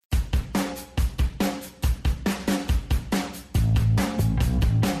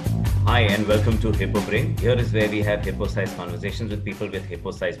Hi and welcome to hippoBrain. Here is where we have hippo-sized conversations with people with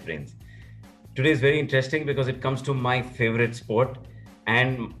hippo-sized brains. Today is very interesting because it comes to my favorite sport,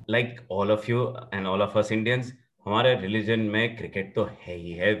 and like all of you and all of us Indians, हमारे religion में cricket तो है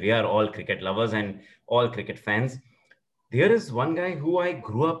ही है. We are all cricket lovers and all cricket fans. There is one guy who I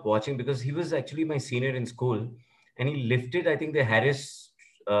grew up watching because he was actually my senior in school, and he lifted, I think, the Harris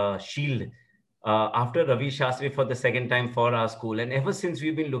Shield after Ravi Shastri for the second time for our school. And ever since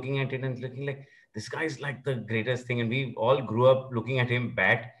we've been looking at it and looking like this guy is like the greatest thing. And we all grew up looking at him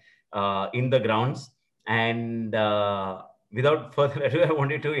bat in the grounds. And without further ado, I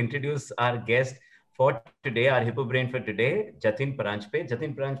wanted to introduce our guest for today, our hippo brain for today, Jatin Paranjpe.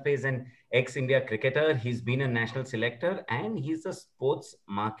 Jatin Paranjpe is an ex-India cricketer. He's been a national selector and he's a sports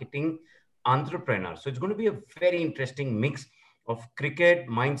marketing entrepreneur. So it's going to be a very interesting mix of cricket,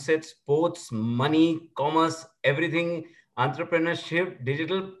 mindset, sports, money, commerce, everything, entrepreneurship,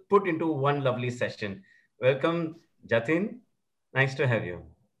 digital, put into one lovely session. Welcome, Jatin. Nice to have you.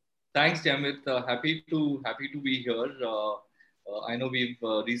 Thanks, Jaimit. Happy to be here. I know we've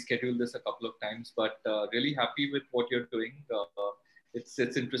rescheduled this a couple of times, but really happy with what you're doing. It's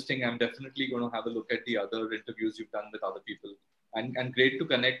interesting. I'm definitely going to have a look at the other interviews you've done with other people, and great to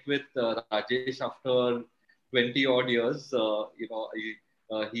connect with Rajesh after 20 odd years.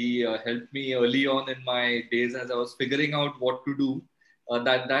 He helped me early on in my days as I was figuring out what to do.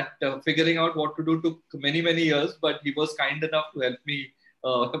 Figuring out what to do took many years, but he was kind enough to help me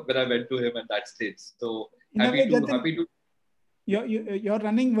when I went to him at that stage. So happy to. You're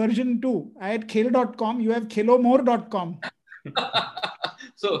running version 2. I had khelo.com. You have KheloMore.com.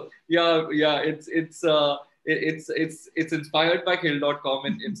 So yeah. It's inspired by khelo.com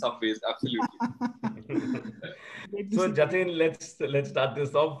in some ways. Absolutely. So Jatin, let's start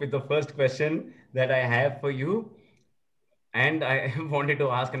this off with the first question that I have for you. And I wanted to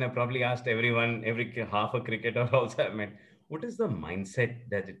ask, and I probably asked everyone, every half a cricketer also I met, what is the mindset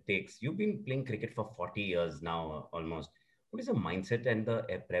that it takes? You've been playing cricket for 40 years now, almost. What is the mindset and the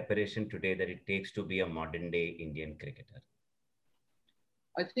preparation today that it takes to be a modern day Indian cricketer?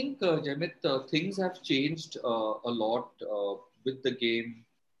 I think, Jaimit, things have changed a lot with the game.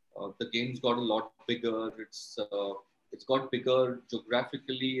 The game's got a lot bigger. It's got bigger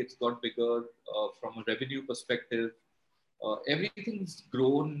geographically. It's got bigger from a revenue perspective. Everything's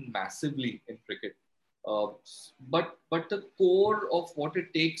grown massively in cricket. But the core of what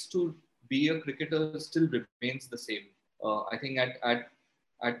it takes to be a cricketer still remains the same. I think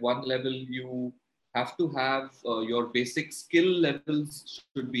at one level you have to have your basic skill levels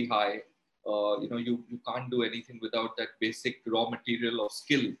should be high. You can't do anything without that basic raw material of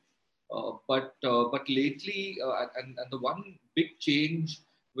skill. But lately, and the one big change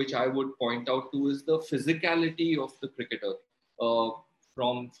which I would point out to is the physicality of the cricketer.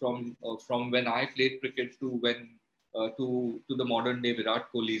 From when I played cricket to when to the modern day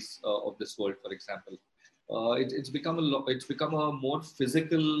Virat Kohlis of this world, for example, it's become a more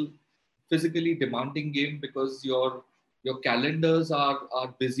physically demanding game because your calendars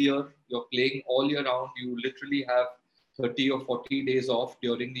are busier. You're playing all year round. You literally have 30 or 40 days off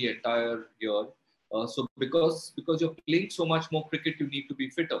during the entire year. So because you're playing so much more cricket, you need to be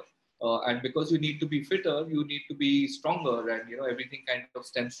fitter. And because you need to be fitter, you need to be stronger, and everything kind of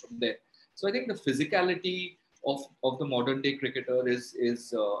stems from there. So I think the physicality of the modern day cricketer is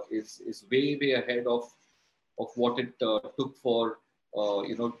way ahead of what it took for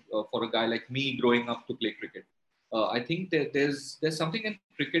for a guy like me growing up to play cricket. I think that there's something in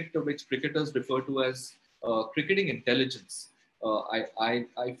cricket which cricketers refer to as cricketing intelligence.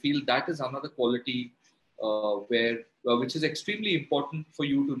 I feel that is another quality which is extremely important for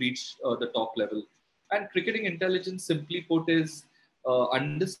you to reach the top level. And cricketing intelligence, simply put, is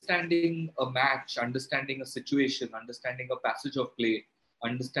understanding a match, understanding a situation, understanding a passage of play,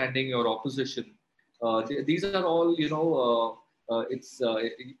 understanding your opposition. These are all, it's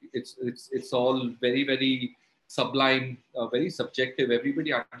all very sublime, very subjective.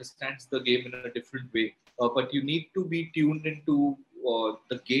 Everybody understands the game in a different way, but you need to be tuned into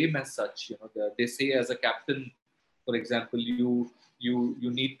the game as such. They say as a captain, for example, you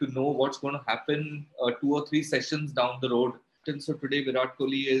need to know what's going to happen 2 or 3 sessions down the road. And so today Virat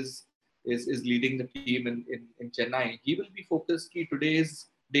Kohli is leading the team in Chennai. He will be focused. Today is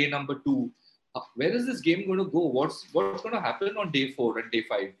day number 2. Where is this game going to go? What's going to happen on day 4 and day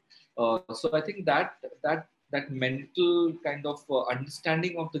 5? So I think that mental kind of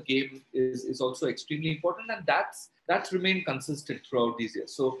understanding of the game is also extremely important, and that's remained consistent throughout these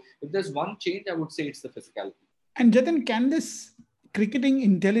years. So if there's one change, I would say it's the physicality. And Jatin, can this cricketing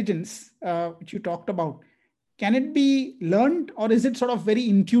intelligence which you talked about, can it be learned, or is it sort of very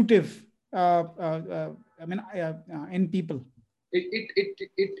intuitive in people?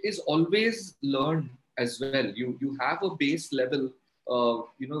 It is always learned as well. You have a base level,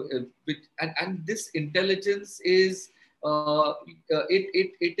 and this intelligence is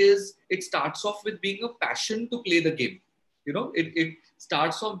it starts off with being a passion to play the game. It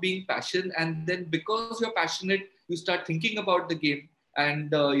starts off being passion, and then because you're passionate, you start thinking about the game,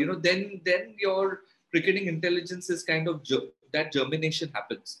 and then your cricketing intelligence is kind of that germination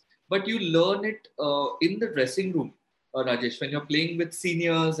happens. But you learn it in the dressing room, Rajesh, when you're playing with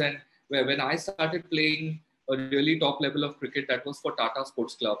seniors, and when I started playing a really top level of cricket, that was for Tata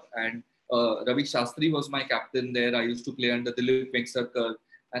Sports Club, and Ravi Shastri was my captain there. I used to play under Dilip Vengsarkar,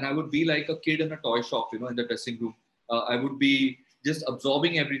 and I would be like a kid in a toy shop, in the dressing room. I would be just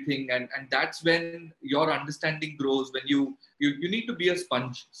absorbing everything, and that's when your understanding grows. When you need to be a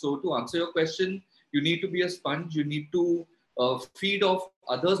sponge. So to answer your question, you need to be a sponge. You need to feed off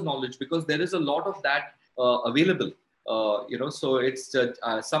others' knowledge, because there is a lot of that available. So it's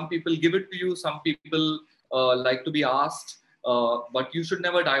some people give it to you, some people like to be asked, but you should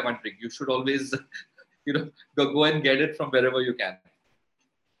never die wondering. You should always go and get it from wherever you can.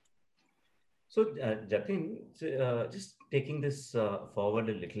 So Jatin, just taking this forward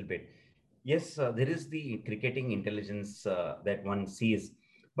a little bit, yes, there is the cricketing intelligence that one sees,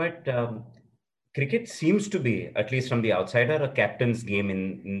 but cricket seems to be, at least from the outsider, a captain's game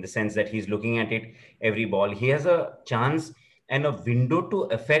in the sense that he's looking at it every ball. He has a chance and a window to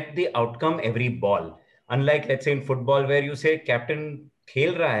affect the outcome every ball. Unlike, let's say, in football, where you say captain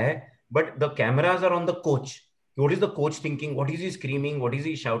khel raha hai, but the cameras are on the coach. What is the coach thinking? What is he screaming? What is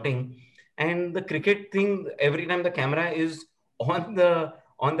he shouting? And the cricket thing, every time the camera is on the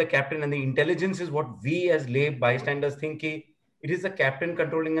captain, and the intelligence is what we as lay bystanders think it is the captain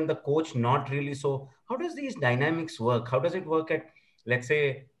controlling and the coach not really. So how does these dynamics work? How does it work at, let's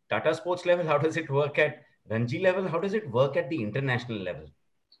say, Tata Sports level? How does it work at Ranji level? How does it work at the international level?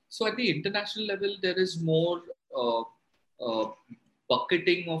 So at the international level, there is more uh,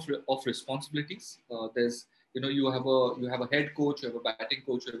 bucketing of responsibilities. There's you have a head coach, you have a batting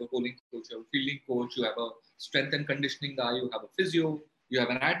coach, you have a bowling coach, you have a fielding coach, you have a strength and conditioning guy, you have a physio, you have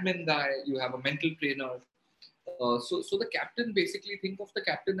an admin guy, you have a mental trainer. So the captain, basically think of the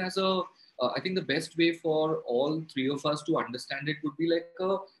captain as I think the best way for all three of us to understand it would be like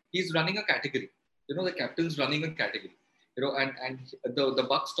he's running a category. The captain's running a category. And the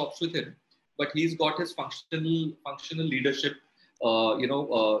buck stops with him, but he's got his functional leadership,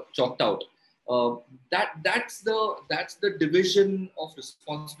 chalked out. That's the division of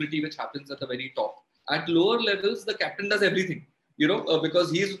responsibility which happens at the very top. At lower levels, the captain does everything,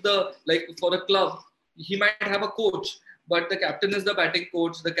 because he's like for a club, he might have a coach, but the captain is the batting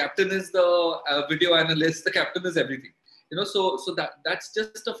coach, the captain is the video analyst, the captain is everything. So that's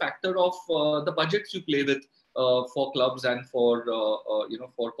just a factor of the budgets you play with for clubs and for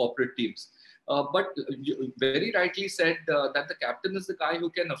corporate teams. But you very rightly said that the captain is the guy who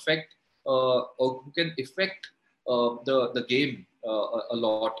can affect or who can affect the game a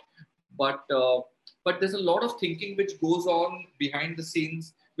lot. But there's a lot of thinking which goes on behind the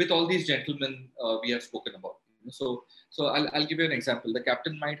scenes with all these gentlemen we have spoken about. So I'll give you an example. The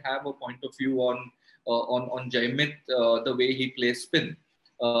captain might have a point of view on Jaimit, the way he plays spin.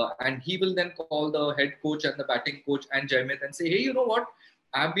 And he will then call the head coach and the batting coach and Jaimit and say, hey, you know what?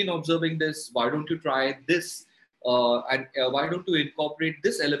 I've been observing this. Why don't you try this? And why don't you incorporate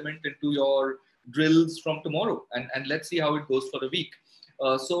this element into your drills from tomorrow? And let's see how it goes for a week.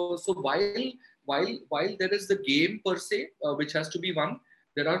 So while there is the game per se, which has to be won,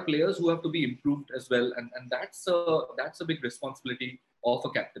 there are players who have to be improved as well. And that's a big responsibility of a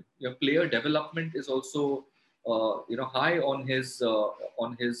captain. Player development is also high on his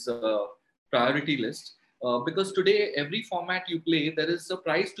priority list, because today every format you play, there is a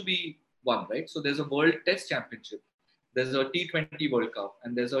prize to be won, right? So there's a World Test Championship, there's a T20 World Cup,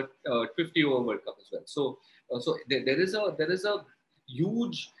 and there's a 50-over World Cup as well. So there is a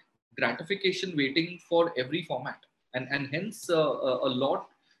huge gratification waiting for every format, and hence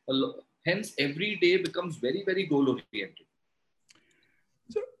hence every day becomes very, very goal oriented.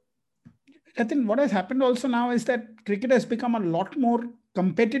 Jatin, what has happened also now is that cricket has become a lot more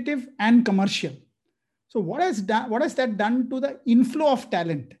competitive and commercial. So what has that done to the inflow of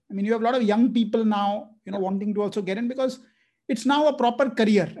talent? I mean, you have a lot of young people now, wanting to also get in, because it's now a proper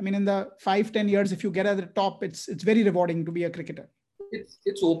career. I mean, in the 5-10 years, if you get at the top, it's very rewarding to be a cricketer.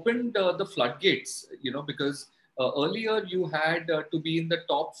 It's opened the floodgates, because earlier you had to be in the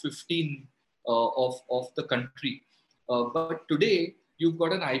top 15 of the country. But today you've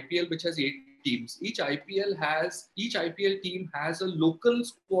got an IPL which has 8 teams. Each IPL team has a local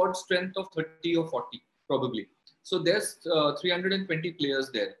squad strength of 30 or 40 probably. So there's 320 players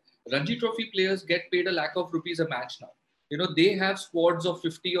there. Ranji Trophy players get paid a lakh of rupees a match now. They have squads of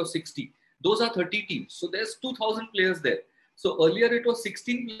 50 or 60. Those are 30 teams. So there's 2,000 players there. So earlier it was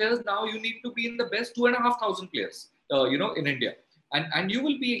 16 players. Now you need to be in the best 2,500 players, in India. And you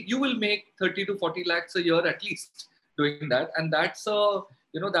will make 30 to 40 lakhs a year at least doing that. And that's a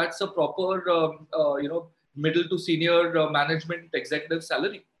proper, middle to senior management executive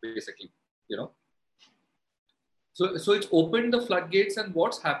salary, basically, So it's opened the floodgates, and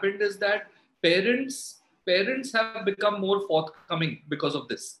what's happened is that parents have become more forthcoming because of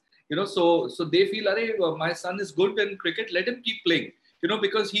this. So they feel, my son is good in cricket, let him keep playing.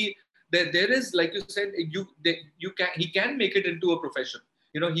 Because there is, like you said, he can make it into a profession.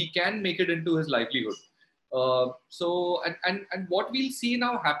 He can make it into his livelihood. And what we'll see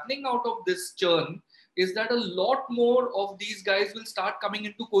now happening out of this churn is that a lot more of these guys will start coming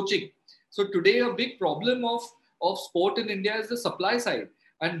into coaching. So today, a big problem of sport in India is the supply side.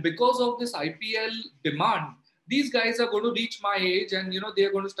 And because of this IPL demand, these guys are going to reach my age, and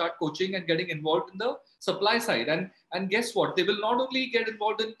they're going to start coaching and getting involved in the supply side. And guess what? They will not only get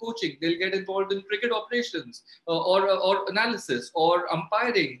involved in coaching, they'll get involved in cricket operations, or analysis, or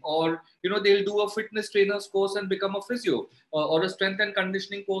umpiring, or they'll do a fitness trainer's course and become a physio, or a strength and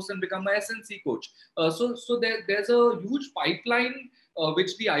conditioning course and become a SNC coach. So there's a huge pipeline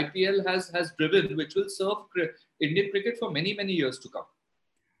which the IPL has driven, which will serve Indian cricket for many, many years to come.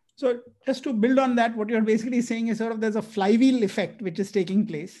 So just to build on that, what you're basically saying is there's a flywheel effect which is taking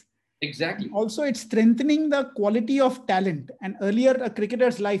place. Exactly. Also, it's strengthening the quality of talent. And earlier, a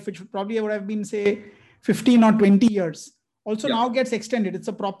cricketer's life, which probably would have been, say, 15 or 20 years, also now gets extended. It's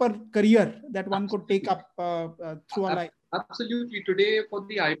a proper career that one could take up through a life. Absolutely. Today, for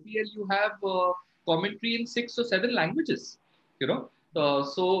the IPL, you have commentary in 6 or 7 languages.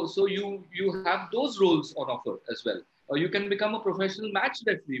 So you have those roles on offer as well. You can become a professional match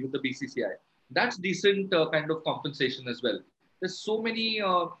referee with the BCCI. That's decent kind of compensation as well. There's so many,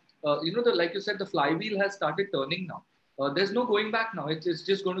 like you said, the flywheel has started turning now. There's no going back now. It's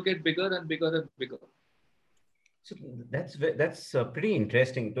just going to get bigger and bigger and bigger. So that's pretty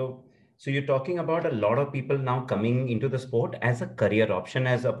interesting. So you're talking about a lot of people now coming into the sport as a career option,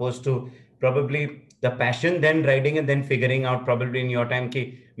 as opposed to probably the passion, then riding and then figuring out probably in your time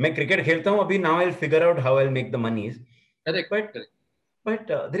कि मैं cricket खेलता हूँ अभी, now I'll figure out how I'll make the monies. Correct. But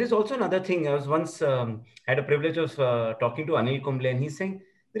there is also another thing. I was once had a privilege of talking to Anil Kumble, and he's saying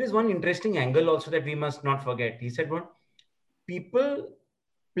there is one interesting angle also that we must not forget. He said, "What people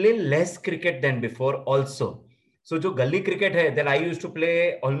play less cricket than before also." So जो gully cricket है that I used to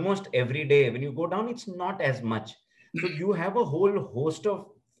play almost every day, when you go down, it's not as much. So you have a whole host of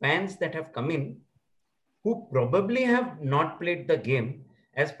fans that have come in who probably have not played the game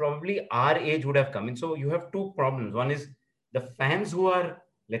as probably our age would have come in. So you have two problems. One is the fans who are,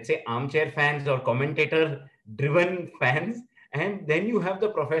 let's say, armchair fans or commentator driven fans. And then you have the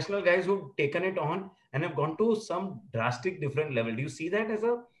professional guys who've taken it on and have gone to some drastic different level. Do you see that as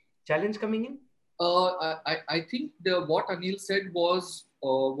a challenge coming in? I think what Anil said was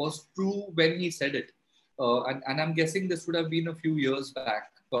true when he said it. And I'm guessing this would have been a few years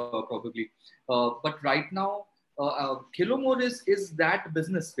back, probably. But right now, KheloMore is that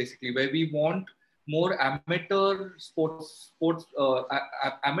business, basically, where we want more amateur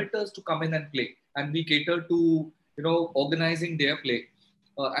amateurs to come in and play. And we cater to, organizing their play.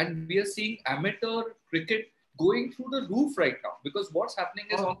 And we are seeing amateur cricket going through the roof right now, because what's happening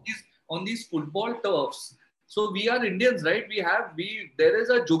is on these football turfs. So we are Indians, right? There is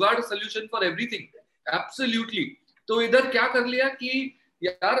a jugaad solution for everything. Absolutely. So idhar kya kar liya ki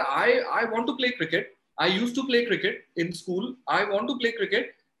yaar, I want to play cricket. I used to play cricket in school. I want to play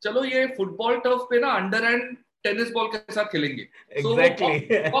cricket. Chalo ye football turf pe na underhand tennis ball ke saath khelenge. Exactly.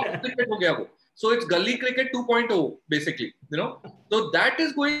 So cricket ho gaya wo. So it's gully cricket 2.0 basically, So that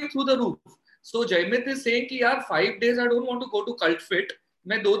is going through the roof. So Jaimit is saying कि यार 5 days I don't want to go to Cult Fit.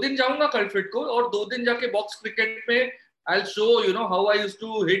 मैं 2 दिन जाऊंगा Cult Fit को और 2 दिन जाके box cricket में I'll show how I used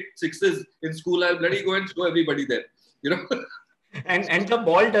to hit sixes in school. I'll bloody go and show everybody there. And the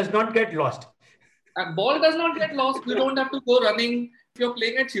ball does not get lost. And ball does not get lost. You don't have to go running. If you're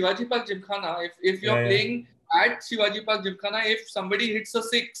playing at Shivaji Park Gymkhana, if you're playing at Shivaji Park Gymkhana, if somebody hits a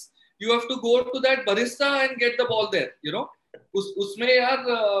 6, you have to go to that barista and get the ball there. उसमें यार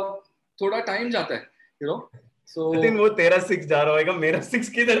थोड़ा time जाता है, So I think वो तेरा 6 जा रहा होगा, मेरा 6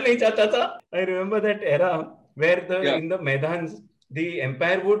 किधर नहीं जाता था. I remember that era where in the Maidans the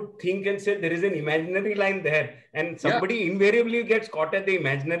umpire would think and say there is an imaginary line there, and Yeah, somebody invariably gets caught at the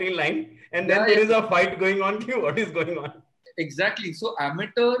imaginary line, and then yeah, there yeah. is a fight going on. What is going on? Exactly. So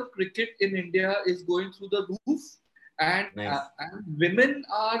amateur cricket in India is going through the roof, Nice. and women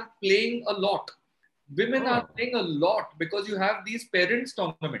are playing a lot. Women are Oh, playing a lot because you have these parents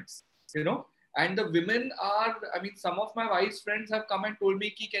tournaments, you know, and the women are. I mean, some of my wife's friends have come and told me,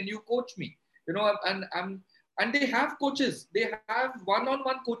 "Ki, can you coach me?" You know, and they have coaches. They have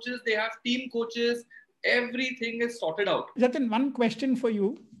one-on-one coaches. They have team coaches. Everything is sorted out. Jatin, one question for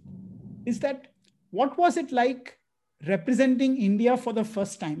you is that what was it like representing India for the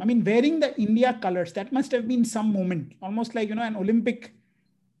first time? I mean, wearing the India colors, that must have been some moment, almost like, an Olympic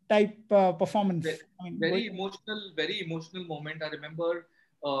type performance. I mean, Very emotional moment. I remember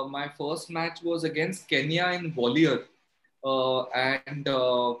my first match was against Kenya in Gwalior, and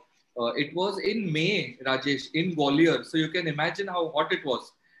it was in May, Rajesh, in Gwalior. So you can imagine how hot it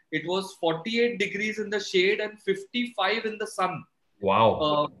was. It was 48 degrees in the shade and 55 in the sun.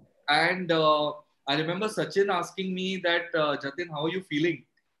 wow. And I remember Sachin asking me that, Jatin, how are you feeling?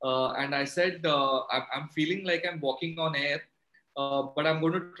 And I said, I'm feeling like I'm walking on air, but I'm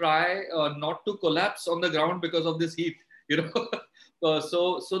going to try not to collapse on the ground because of this heat. You know,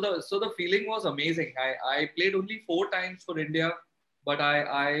 so the feeling was amazing. I played only 4 times for India, but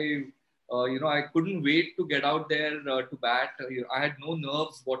I couldn't wait to get out there to bat. I had no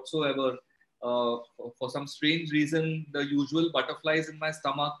nerves whatsoever. For some strange reason, the usual butterflies in my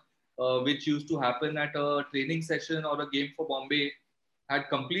stomach, which used to happen at a training session or a game for Bombay, had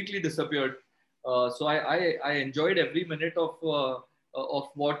completely disappeared. So I enjoyed every minute of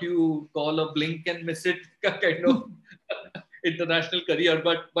what you call a blink and miss it kind of international career.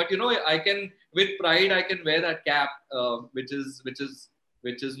 But I can, with pride, I can wear that cap, which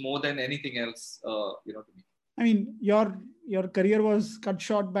is more than anything else, to me. I mean, your career was cut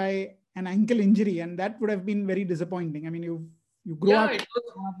short by an ankle injury, and that would have been very disappointing. I mean, you grow Yeah, up, it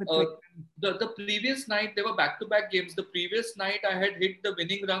was with uh, cricket. the previous night. There were back-to-back games. The previous night, I had hit the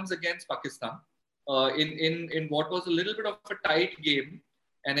winning runs against Pakistan in what was a little bit of a tight game,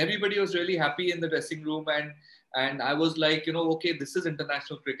 and everybody was really happy in the dressing room. And I was like, okay, this is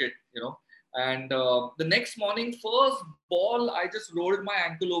international cricket, And the next morning, first ball, I just rolled my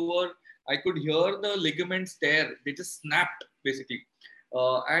ankle over. I could hear the ligaments tear. They just snapped basically,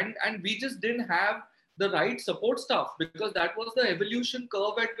 and we just didn't have the right support staff, because that was the evolution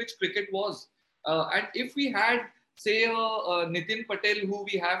curve at which cricket was. And if we had, say, Nitin Patel, who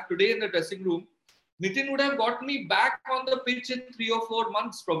we have today in the dressing room, Nitin would have got me back on the pitch in 3 or 4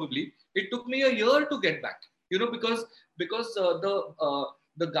 months probably. It took me a year to get back, because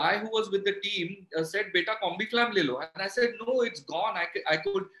the guy who was with the team said, "Beta, combi flam le lo," and I said, "No, it's gone. I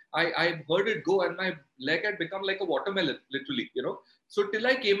heard it go, and my leg had become like a watermelon, literally. So till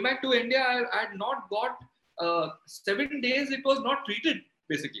I came back to India, I had not got 7 days. It was not treated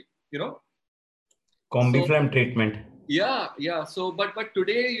basically. Combi So flam treatment. yeah. So but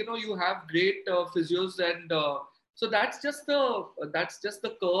today, you have great physios, and so that's just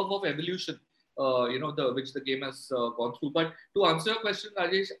the curve of evolution. The which the game has gone through. But to answer your question,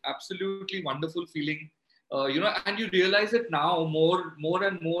 Rajesh, absolutely wonderful feeling. And you realize it now more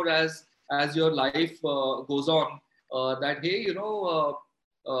and more as your life goes on. That hey, it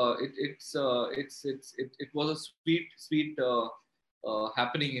was a sweet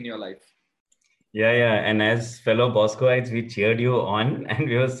happening in your life. Yeah, yeah. And as fellow Boscoites, we cheered you on and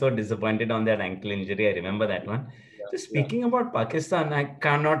we were so disappointed on that ankle injury. I remember that one. Just Yeah. speaking about Pakistan, I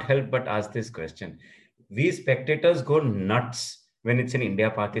cannot help but ask this question. We spectators go nuts when it's an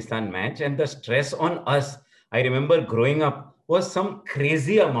India-Pakistan match, and the stress on us, I remember growing up, was some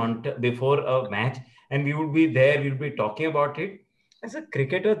crazy amount before a match, and we would be there, we would be talking about it. As a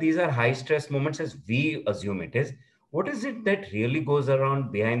cricketer, these are high stress moments as we assume it is. What is it that really goes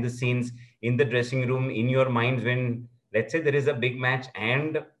around behind the scenes in the dressing room, in your minds when, let's say, there is a big match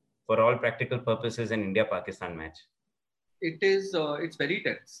and for all practical purposes, an India-Pakistan match? It's very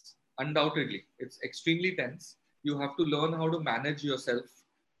tense. Undoubtedly, it's extremely tense. You have to learn how to manage yourself.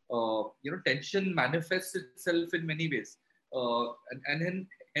 Tension manifests itself in many ways,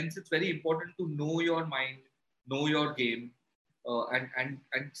 hence it's very important to know your mind, know your game,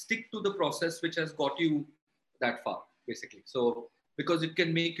 and stick to the process which has got you that far, basically. So because it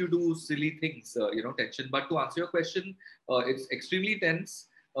can make you do silly things, tension. But to answer your question, it's extremely tense.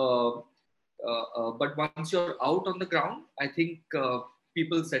 But once you're out on the ground, I think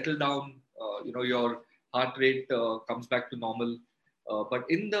people settle down. Your heart rate comes back to normal. But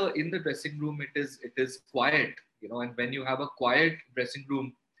in the dressing room, it is quiet. And when you have a quiet dressing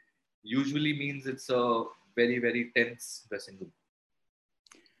room, usually means it's a very very tense dressing room.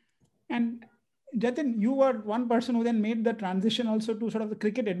 And Jatin, you were one person who then made the transition also to sort of the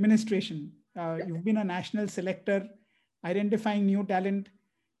cricket administration. You've been a national selector, identifying new talent.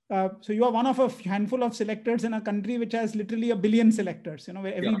 So you are one of a handful of selectors in a country which has literally a billion selectors,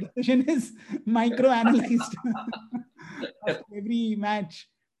 where every decision is micro-analyzed after every match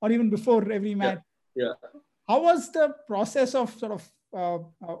or even before every match. Yeah. How was the process of sort of,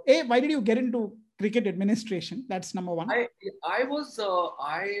 why did you get into cricket administration? That's number one. I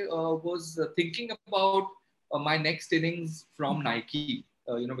was thinking about my next innings from Nike,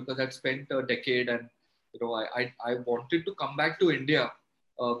 because I'd spent a decade, and I wanted to come back to India.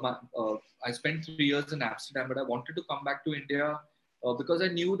 I spent 3 years in Amsterdam, but I wanted to come back to India because I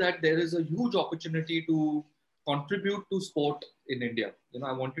knew that there is a huge opportunity to contribute to sport in India.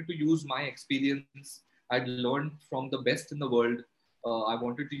 I wanted to use my experience. I'd learned from the best in the world. I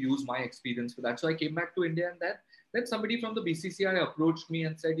wanted to use my experience for that. So I came back to India, and then somebody from the BCCI approached me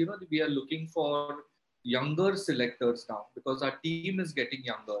and said, we are looking for younger selectors now because our team is getting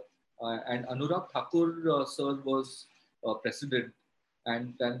younger. And Anurag Thakur sir was president.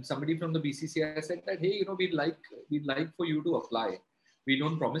 And then somebody from the BCCI said that, hey, we'd like for you to apply. We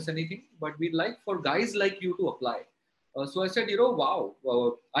don't promise anything, but we'd like for guys like you to apply. So I said, wow,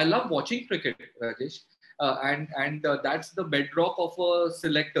 I love watching cricket, Rajesh. And that's the bedrock of a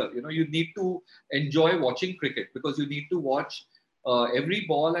selector. You need to enjoy watching cricket because you need to watch every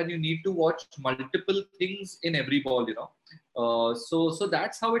ball and you need to watch multiple things in every ball. So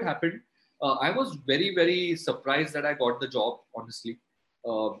that's how it happened. I was very, very surprised that I got the job, honestly,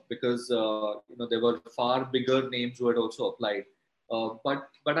 because there were far bigger names who had also applied.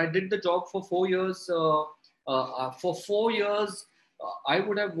 But I did the job for 4 years. For 4 years, I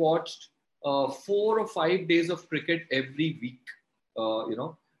would have watched 4 or 5 days of cricket every week.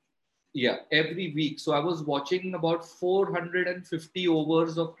 Every week. So I was watching about 450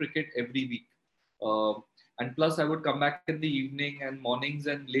 overs of cricket every week. And plus, I would come back in the evening and mornings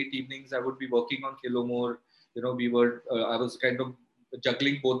and late evenings. I would be working on KheloMore. I was kind of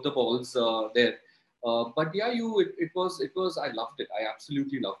juggling both the balls there. But yeah, it was. I loved it. I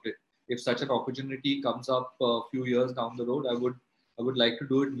absolutely loved it. If such an opportunity comes up a few years down the road, I would like to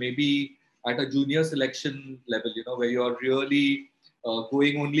do it. Maybe at a junior selection level, where you are really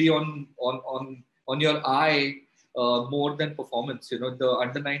going only on your eye more than performance. The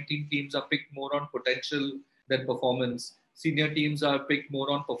under-19 teams are picked more on potential than performance. Senior teams are picked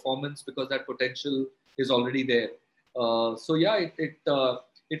more on performance because that potential is already there. So yeah,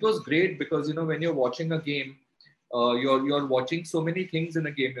 it was great because when you're watching a game, you're watching so many things in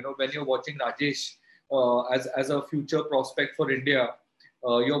a game. When you're watching Rajesh as a future prospect for India,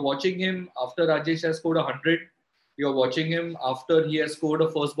 you're watching him after Rajesh has scored 100. You're watching him after he has scored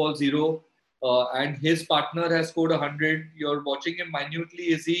a first ball 0, and his partner has scored 100. You're watching him minutely.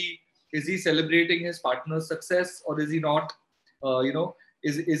 Is he celebrating his partner's success or is he not?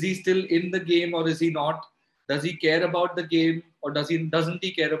 Is he still in the game or is he not? Does he care about the game or doesn't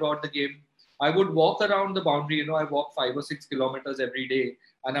he care about the game? I would walk around the boundary. I walk 5 or 6 kilometers every day,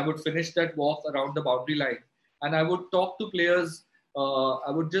 and I would finish that walk around the boundary line, and I would talk to players. I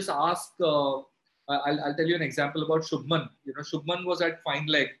would just ask. I'll tell you an example about Shubman. Shubman was at fine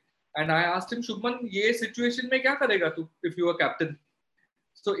leg, and I asked him, Shubman, ये situation में क्या करेगा तू if you were captain?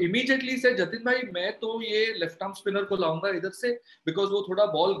 So immediately he said, Jatin भाई मैं तो ये left arm spinner को लाऊंगा इधर से because वो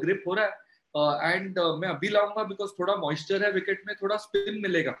थोड़ा ball grip हो रहा है, and मैं अभी लाऊंगा because थोड़ा moisture है wicket में, थोड़ा spin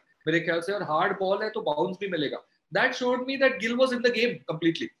मिलेगा मेरे ख्याल से, और hard ball है तो bounce भी मिलेगा. That showed me that Gill was in the game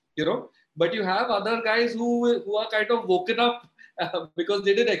completely, But you have other guys who are kind of woken up because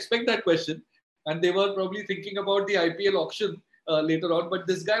they didn't expect that question. And they were probably thinking about the IPL auction later on, but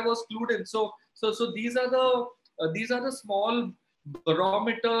this guy was clued in. So these are the small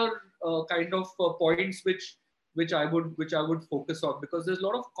barometer kind of points which I would focus on, because there's a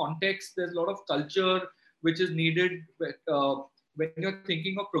lot of context, there's a lot of culture which is needed when you're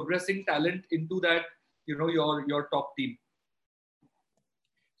thinking of progressing talent into that your top team.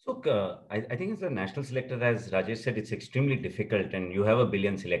 So I think as a national selector, as Rajesh said, it's extremely difficult, and you have a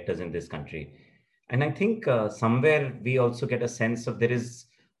billion selectors in this country. And I think somewhere we also get a sense of there is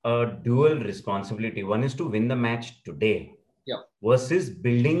a dual responsibility. One is to win the match today, versus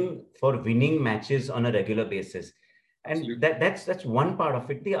building for winning matches on a regular basis. And that's one part of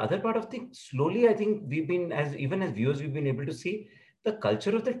it. The other part of it, slowly, I think we've been, even as viewers, we've been able to see the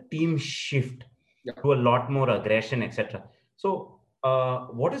culture of the team shift to a lot more aggression, etc. So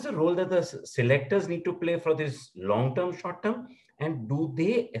what is the role that the selectors need to play for this long-term, short-term? And do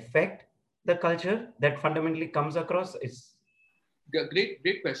they affect the culture that fundamentally comes across?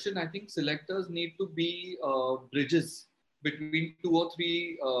 Great question. I think selectors need to be bridges between two or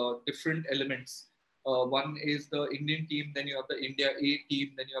three different elements. One is the Indian team, then you have the India A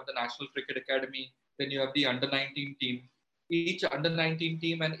team, then you have the National Cricket Academy, then you have the under 19 team. Each under 19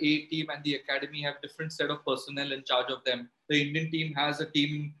 team and A team and the academy have different set of personnel in charge of them. The Indian team has a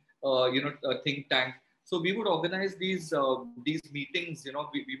team, a think tank. So we would organize these meetings.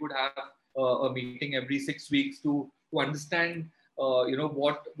 We would have a meeting every 6 weeks to understand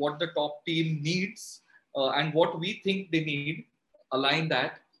what the top team needs and what we think they need, align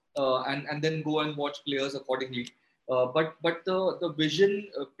that, and then go and watch players accordingly. But the vision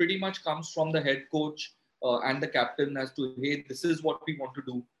pretty much comes from the head coach and the captain as to, hey, this is what we want to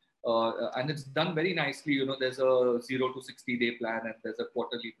do. And it's done very nicely. There's a 0 to 60-day plan and there's a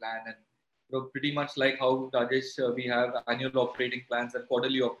quarterly plan. And pretty much like how Rajesh, we have annual operating plans and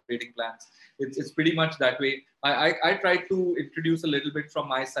quarterly operating plans. It's pretty much that way. I tried to introduce a little bit from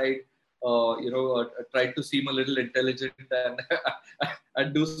my side, tried to seem a little intelligent and,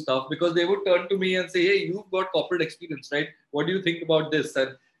 and do stuff, because they would turn to me and say, hey, you've got corporate experience, right? What do you think about this?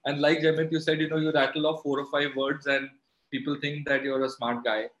 And like Jaimit, you said, you rattle off 4 or 5 words and people think that you're a smart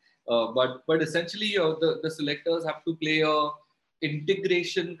guy. But essentially, the selectors have to play a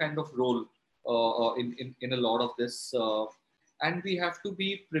integration kind of role in a lot of this. And we have to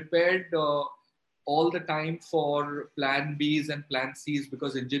be prepared all the time for plan Bs and plan Cs,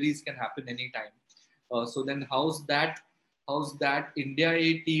 because injuries can happen anytime. So then how's that India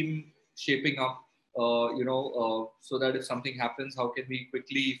A team shaping up? So that if something happens, how can we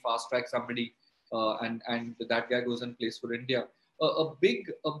quickly fast track somebody and that guy goes and plays for India? A big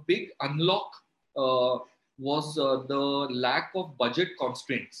unlock was the lack of budget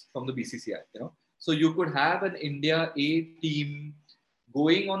constraints from the BCCI. So you could have an India A team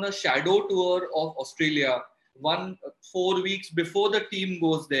going on a shadow tour of Australia 4 weeks before the team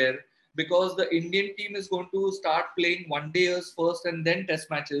goes there, because the Indian team is going to start playing one-dayers first and then test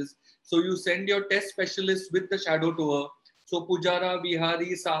matches. So you send your test specialists with the shadow tour. So Pujara,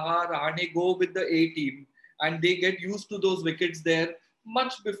 Bihari, Saha, Rahane go with the A team and they get used to those wickets there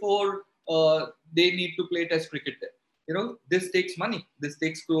much before they need to play test cricket there. This takes money. This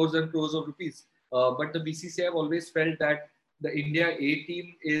takes crores and crores of rupees. But the BCCI have always felt that the India A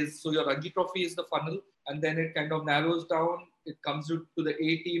team is, so your Ranji Trophy is the funnel, and then it kind of narrows down. It comes to the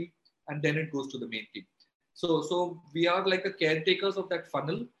A team, and then it goes to the main team. So we are like the caretakers of that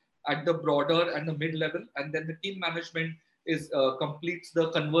funnel at the broader and the mid level, and then the team management is completes the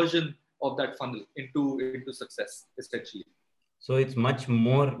conversion of that funnel into success, essentially. So it's much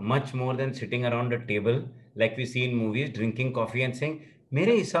more than sitting around a table like we see in movies, drinking coffee and saying,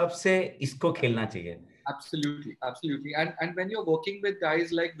 "मेरे हिसाब से इसको खेलना चाहिए." Absolutely. And when you're working with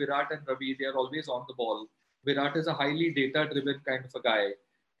guys like Virat and Ravi, they are always on the ball. Virat is a highly data-driven kind of a guy,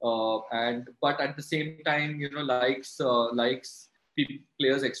 but at the same time, likes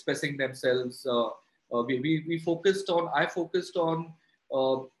players expressing themselves. I focused on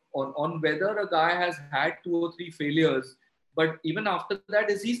whether a guy has had 2 or 3 failures, but even after that,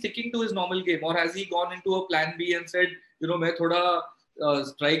 is he sticking to his normal game, or has he gone into a plan B and said, मैं थोड़ा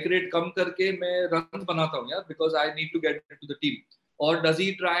strike rate कम करके मैं runs बनाता हूँ, because I need to get into the team? Or does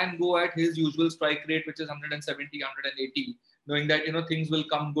he try and go at his usual strike rate, which is 170, 180, knowing that things will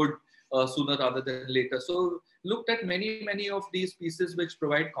come good sooner rather than later? So looked at many of these pieces which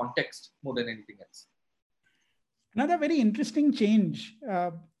provide context more than anything else. Another very interesting change,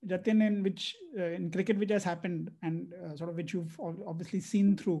 Jatin, in cricket which has happened and sort of which you've obviously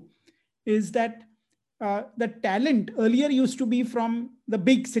seen through, is that the talent earlier used to be from the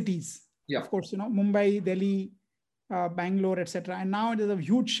big cities. Yeah. Of course, Mumbai, Delhi, Bangalore, etc. And now there's a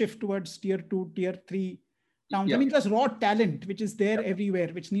huge shift towards tier 2, tier 3 towns. Yeah. I mean, just raw talent, which is there everywhere,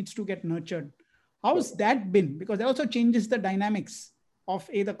 which needs to get nurtured. How's that been? Because that also changes the dynamics of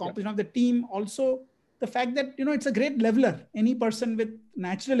the composition of the team. Also, the fact that, it's a great leveler. Any person with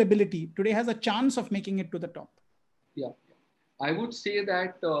natural ability today has a chance of making it to the top. Yeah. I would say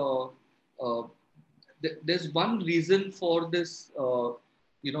that there's one reason for this,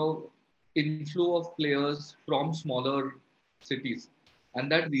 inflow of players from smaller cities.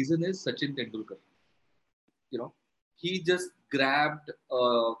 And that reason is Sachin Tendulkar. He just grabbed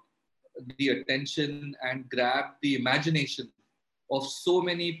the attention and grabbed the imagination of so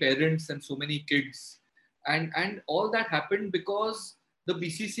many parents and so many kids. And all that happened because the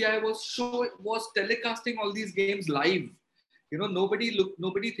BCCI was telecasting all these games live.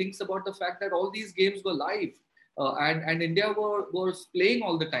 Nobody thinks about the fact that all these games were live, and India was playing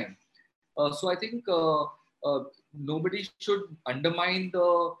all the time. So I think nobody should undermine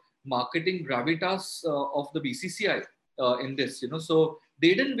the marketing gravitas of the BCCI in this. So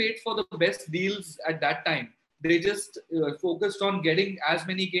they didn't wait for the best deals at that time. they just focused on getting as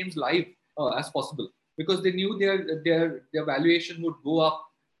many games live as possible, because they knew their valuation would go up,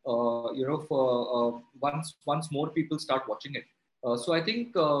 for once more people start watching it. So I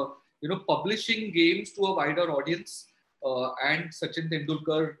think publishing games to a wider audience and Sachin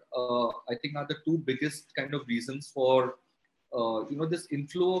Tendulkar, I think, are the two biggest kind of reasons for this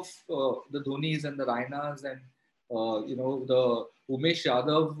inflow of the Dhonis and the Rainas, and the Umesh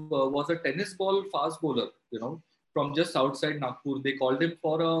Yadav was a tennis ball fast bowler, from just outside Nagpur. They called him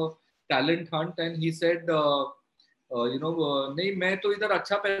for a talent hunt, and he said, नहीं मैं तो इधर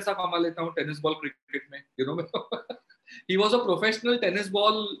अच्छा पैसा कमा लेता हूँ tennis ball cricket में, he was a professional tennis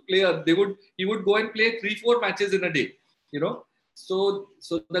ball player. He would go and play 3-4 matches in a day, So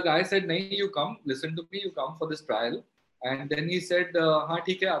the guy said, "नहीं, you come, listen to me, you come for this trial." And then he said, "हाँ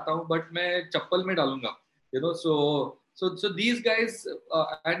ठीक है आता हूँ, but मैं चप्पल में डालूंगा." So these guys,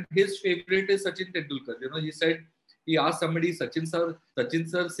 and his favorite is Sachin Tendulkar. He said, he asked somebody, Sachin sir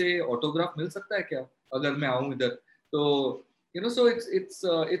से autograph मिल सकता है क्या अगर मैं आऊँ इधर? So so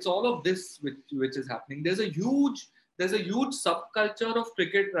it's all of this which is happening. There's a huge subculture of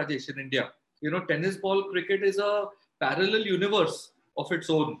cricket, Rajesh, in India. Tennis ball cricket is a parallel universe of its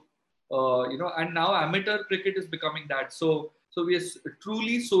own. And now amateur cricket is becoming that. So we are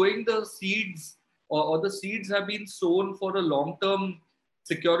truly sowing the seeds, or the seeds have been sown for a long-term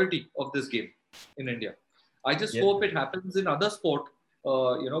security of this game in India. I just hope it happens in other sport.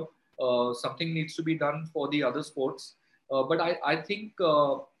 Something needs to be done for the other sports. But I think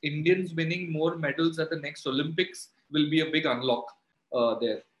Indians winning more medals at the next Olympics will be a big unlock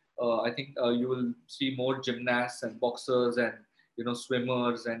there. I think you will see more gymnasts and boxers and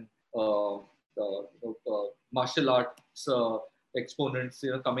swimmers and martial arts exponents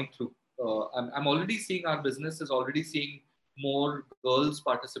coming through. I'm already seeing, our business is already seeing more girls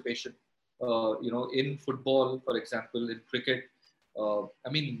participation. In football, for example, in cricket.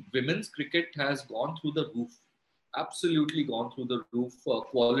 Women's cricket has gone through the roof. Absolutely gone through the roof,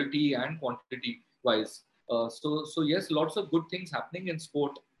 quality and quantity wise. So yes, lots of good things happening in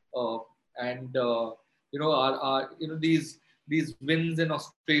sport, and these wins in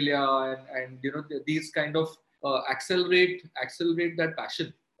Australia, and these kind of accelerate that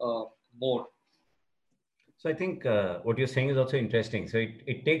passion more. So I think what you're saying is also interesting. So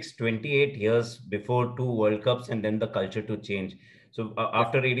it takes 28 years before 2 World Cups and then the culture to change. So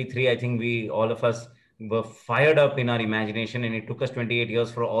after 83, I think all of us were fired up in our imagination, and it took us 28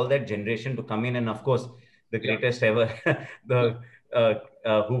 years for all that generation to come in. And of course, the greatest ever,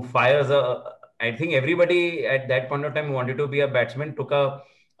 who fires I think everybody at that point of time who wanted to be a batsman took a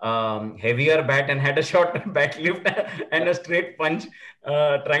heavier bat and had a short bat lift and a straight punch,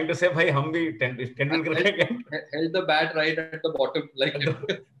 trying to say, "Bhai, hum bhi Tendulkar held the bat right at the bottom, like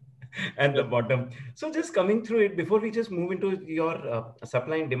at the bottom." So just coming through it, before we just move into your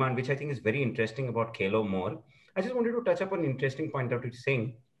supply and demand, which I think is very interesting about KheloMore, I just wanted to touch upon an interesting point out, which is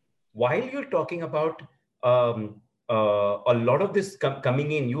saying, while you're talking about a lot of this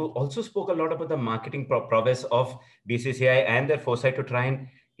coming in, you also spoke a lot about the marketing prowess of BCCI and their foresight to try and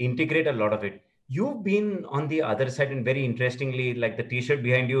integrate a lot of it. You've been on the other side, and very interestingly, like the T-shirt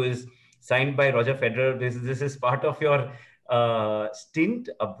behind you is signed by Roger Federer. This is part of your stint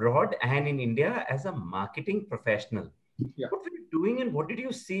abroad and in India as a marketing professional. Yeah. What were you doing, and what did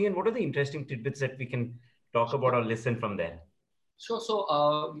you see, and what are the interesting tidbits that we can talk about or listen from there? Sure. So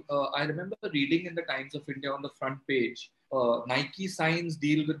I remember reading in the Times of India on the front page, Nike signs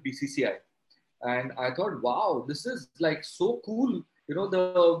deal with BCCI. And I thought, wow, this is like so cool.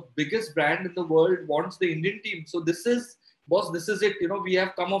 The biggest brand in the world wants the Indian team. So this is it. We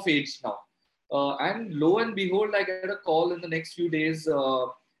have come of age now. And lo and behold, I get a call in the next few days,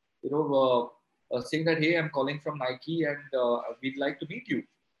 saying that, "Hey, I'm calling from Nike and we'd like to meet you."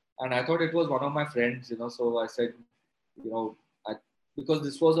 And I thought it was one of my friends, so I said, because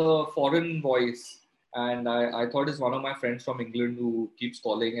this was a foreign voice, and I thought it's one of my friends from England who keeps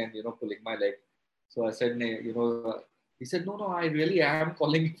calling and, pulling my leg. So I said, he said, no, I really am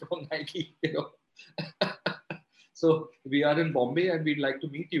calling from Nike, So we are in Bombay and we'd like to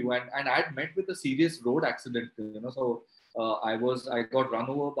meet you. And I had met with a serious road accident, so I got run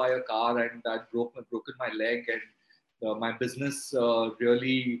over by a car and I'd broken my leg, and my business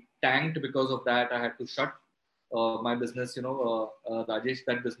really tanked because of that. I had to shut my business, Rajesh,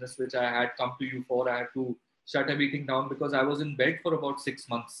 that business which I had come to you for, I had to shut everything down because I was in bed for about 6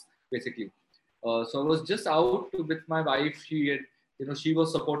 months, basically. So I was just out with my wife. She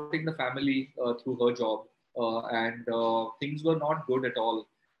was supporting the family through her job, and things were not good at all.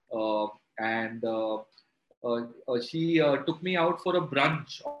 She took me out for a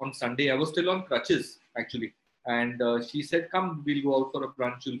brunch on Sunday. I was still on crutches, actually. And she said, "Come, we'll go out for a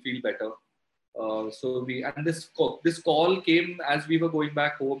brunch. You'll feel better." This call came as we were going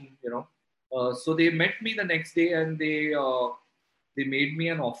back home. So they met me the next day, and they made me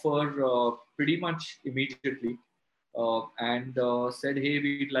an offer pretty much immediately, and said, "Hey,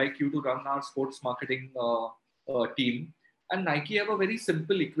 we'd like you to run our sports marketing team." And Nike have a very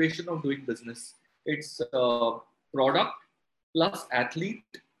simple equation of doing business. It's product plus athlete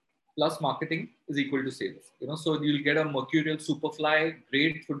plus marketing is equal to sales. So you'll get a Mercurial Superfly,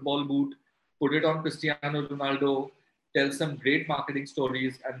 great football boot, put it on Cristiano Ronaldo, tell some great marketing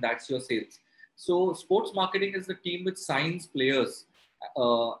stories, and that's your sales. So sports marketing is the team which signs players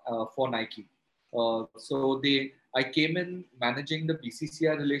for Nike. I came in managing the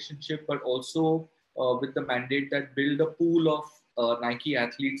BCCI relationship, but also with the mandate that build a pool of Nike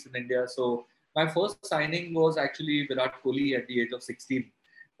athletes in India. So my first signing was actually Virat Kohli at the age of 16.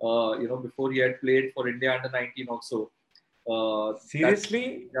 Before he had played for India under 19 also.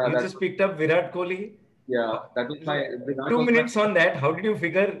 Seriously? You just picked up Virat Kohli? Yeah, that was my... 2 minutes on that. How did you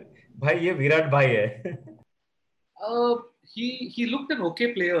figure, bhai, ye Virat bhai hai? He looked an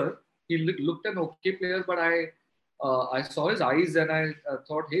okay player. He looked an okay player, but I saw his eyes and I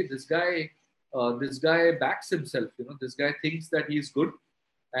thought, hey, this guy backs himself. This guy thinks that he's good,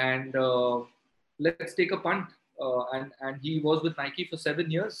 and let's take a punt. And he was with Nike for 7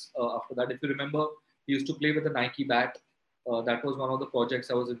 years. After that, if you remember, he used to play with the Nike bat. That was one of the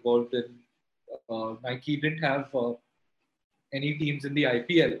projects I was involved in. Nike didn't have any teams in the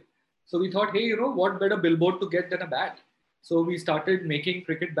IPL. So we thought, hey, what better billboard to get than a bat? So we started making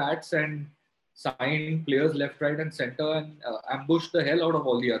cricket bats and signed players left, right, and center, and ambushed the hell out of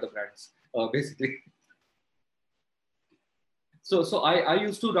all the other brands, basically. So I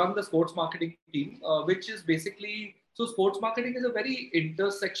used to run the sports marketing team, which is basically, so sports marketing is a very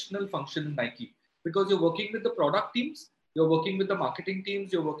intersectional function in Nike, because you're working with the product teams, you're working with the marketing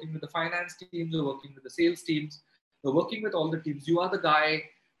teams, you're working with the finance teams, you're working with the sales teams, you're working with all the teams. You are the guy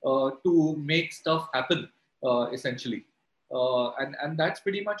to make stuff happen, essentially. And that's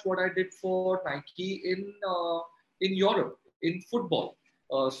pretty much what I did for Nike in Europe, in football.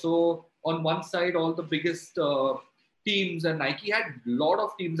 So on one side, all the biggest teams, and Nike had a lot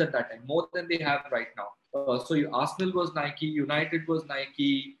of teams at that time, more than they have right now. So Arsenal was Nike, United was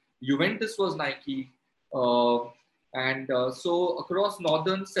Nike, Juventus was Nike, so across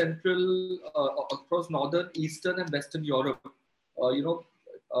northern, central, across northern, eastern, and western Europe,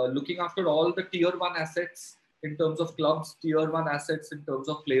 looking after all the tier one assets in terms of clubs, tier one assets in terms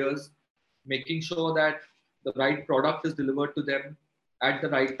of players, making sure that the right product is delivered to them at the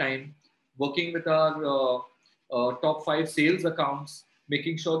right time, working with our top 5 sales accounts,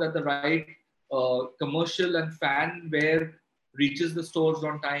 making sure that the right commercial and fan wear reaches the stores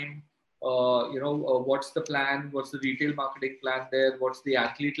on time. What's the plan? What's the retail marketing plan there? What's the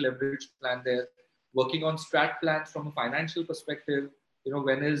athlete leverage plan there? Working on strat plans from a financial perspective.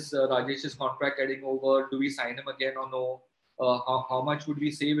 When is Rajesh's contract getting over? Do we sign him again or no? How much would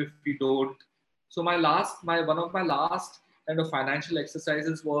we save if we don't? So one of my last kind of financial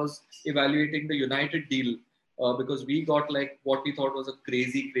exercises was evaluating the United deal, because we got like what we thought was a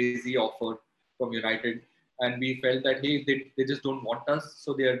crazy offer from United. And we felt that, hey, they just don't want us,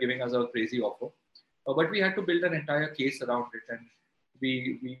 so they are giving us a crazy offer. But we had to build an entire case around it. And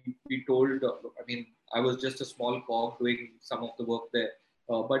we told, I was just a small cog doing some of the work there,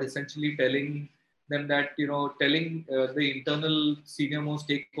 but essentially telling them that, telling the internal senior most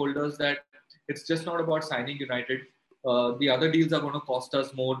stakeholders that it's just not about signing United. The other deals are going to cost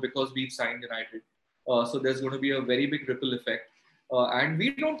us more because we've signed United. So there's going to be a very big ripple effect. And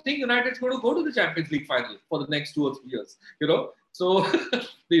we don't think United's going to go to the Champions League final for the next 2 or 3 years, So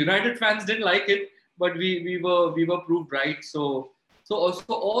the United fans didn't like it, but we were proved right. So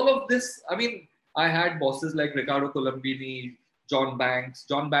also all of this, I had bosses like Riccardo Colombini, John Banks.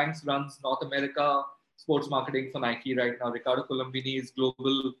 John Banks runs North America sports marketing for Nike right now. Riccardo Colombini is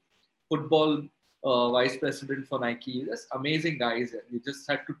global football vice president for Nike. Just amazing guys. You just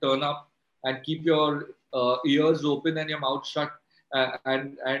had to turn up and keep your ears open and your mouth shut,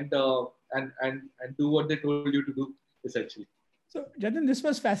 and do what they told you to do, essentially. So, Jatin, this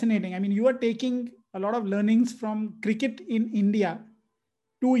was fascinating. You are taking a lot of learnings from cricket in India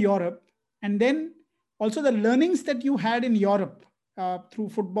to Europe, and then also the learnings that you had in Europe through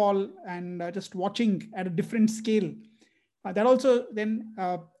football and just watching at a different scale. That also then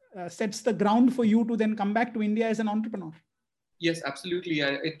sets the ground for you to then come back to India as an entrepreneur. Yes, absolutely.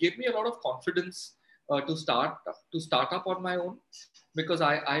 It gave me a lot of confidence to start up on my own, because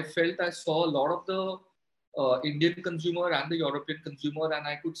I felt I saw a lot of the Indian consumer and the European consumer, and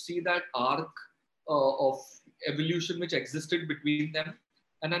I could see that arc of evolution which existed between them.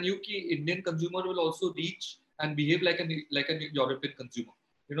 And I knew that Indian consumer will also reach and behave like a European consumer.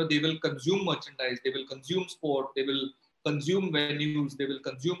 They will consume merchandise, they will consume sport, they will consume venues, they will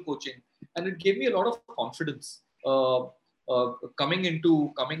consume coaching, and it gave me a lot of confidence coming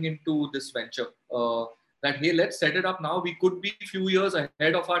into this venture. That hey, let's set it up now. We could be a few years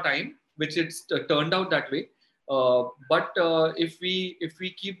ahead of our time, which it's turned out that way. But if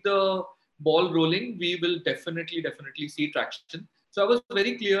we keep the ball rolling, we will definitely see traction. So I was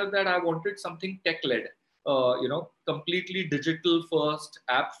very clear that I wanted something tech-led, completely digital first,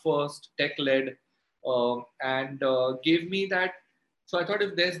 app first, tech-led, and gave me that. So I thought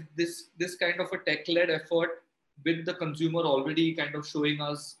if there's this kind of a tech-led effort with the consumer already kind of showing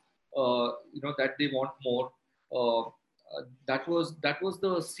us, that they want more. That was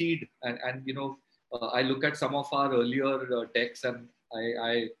the seed, and I look at some of our earlier decks, and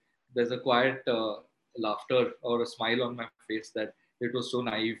I there's a quiet laughter or a smile on my face that it was so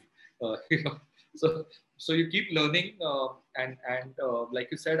naive. So you keep learning, and like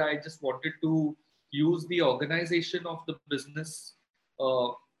you said, I just wanted to use the organization of the business,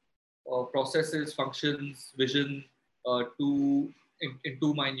 processes, functions, vision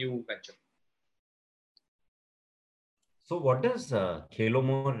into my new venture. So what does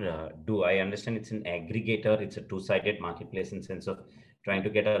KheloMore do? I understand it's an aggregator. It's a two-sided marketplace in sense of trying to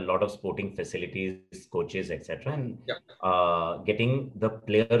get a lot of sporting facilities, coaches, etc., and getting the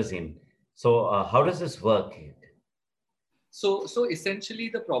players in. So how does this work? So essentially,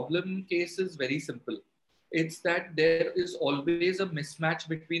 the problem case is very simple. It's that there is always a mismatch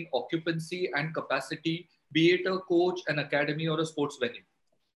between occupancy and capacity, be it a coach, an academy, or a sports venue.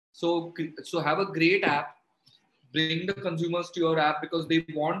 So have a great app, bring the consumers to your app because they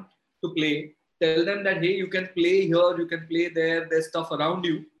want to play. Tell them that, hey, you can play here, you can play there, there's stuff around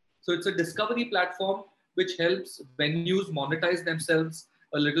you. So it's a discovery platform which helps venues monetize themselves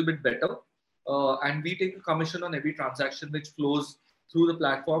a little bit better. And we take a commission on every transaction which flows through the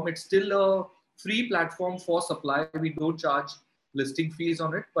platform. It's still a free platform for supply. We don't charge listing fees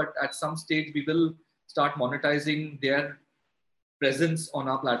on it, but at some stage we will start monetizing their presence on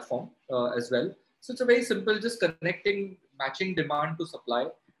our platform as well. So it's a very simple, just connecting, matching demand to supply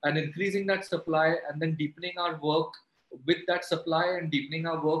and increasing that supply, and then deepening our work with that supply and deepening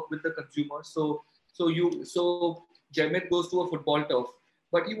our work with the consumer. So Jaimit goes to a football turf,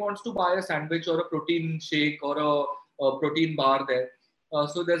 but he wants to buy a sandwich or a protein shake or a protein bar there.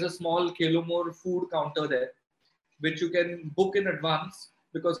 So there's a small KheloMore food counter there, which you can book in advance,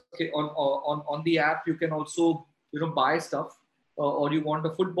 because on the app you can also buy stuff, or you want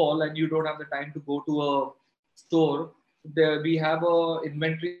a football and you don't have the time to go to a store. There we have a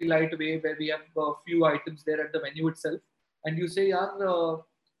inventory light way where we have a few items there at the menu itself, and you say, yeah,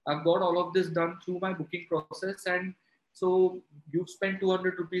 I've got all of this done through my booking process, and so you've spent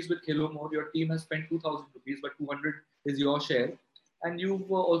 200 rupees with KheloMore, your team has spent 2,000 rupees, but 200 is your share. And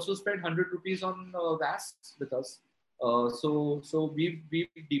you've also spent 100 rupees on VAS with us. So we've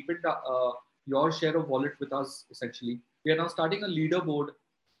deepened your share of wallet with us, essentially. We are now starting a leaderboard.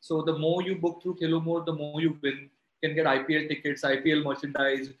 So the more you book through KheloMore, the more you win. You can get IPL tickets, IPL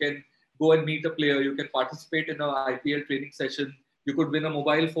merchandise. You can go and meet a player. You can participate in an IPL training session. You could win a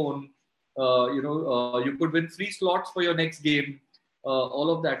mobile phone. You could win free slots for your next game.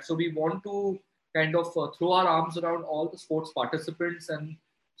 All of that. So we want to kind of throw our arms around all the sports participants and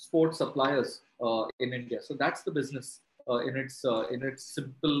sports suppliers in India. So that's the business in its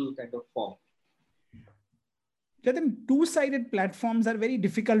simple kind of form. Jatin, two-sided platforms are very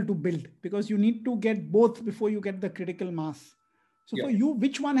difficult to build because you need to get both before you get the critical mass. So for you,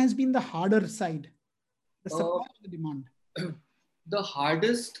 which one has been the harder side? The supply or the demand? The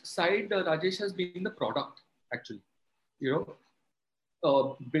hardest side, Rajesh, has been the product, actually.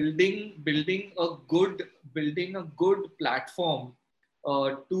 Building a good platform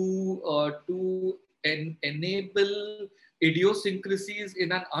to enable idiosyncrasies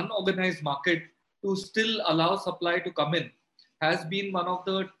in an unorganized market to still allow supply to come in has been one of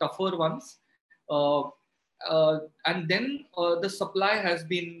the tougher ones. And then the supply has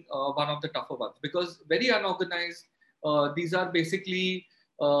been one of the tougher ones, because very unorganized. These are basically,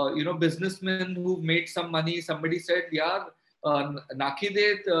 businessmen who've made some money. Somebody said, yeah, nakhi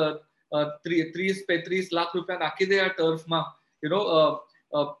de 30 lakh rupiya nakhi de turf ma,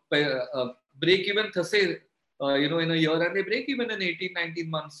 break even thase, in a year, and they break even in 18-19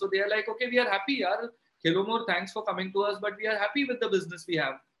 months. So they are like, okay, we are happy, yaar. KheloMore, thanks for coming to us, but we are happy with the business we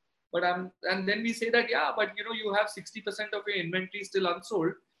have. But and then we say that, yeah, but you have 60% of your inventory still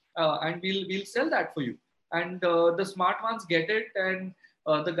unsold, and we'll sell that for you. And the smart ones get it, and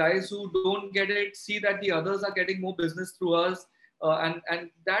The guys who don't get it see that the others are getting more business through us.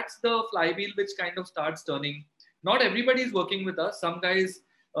 And that's the flywheel which kind of starts turning. Not everybody is working with us. Some guys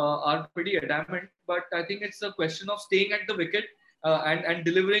are pretty adamant, but I think it's a question of staying at the wicket and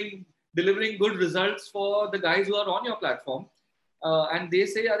delivering good results for the guys who are on your platform. And they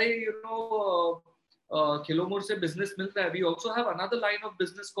say, "Arey, KheloMore se business milta hai." We also have another line of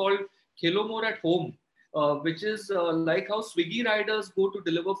business called KheloMore at home, which is like how Swiggy riders go to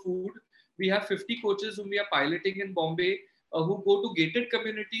deliver food. We have 50 coaches whom we are piloting in Bombay who go to gated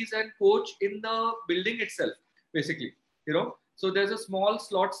communities and coach in the building itself, basically. So there's a small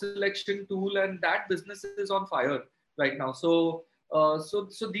slot selection tool, and that business is on fire right now. So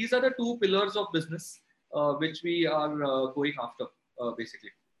these are the two pillars of business which we are going after,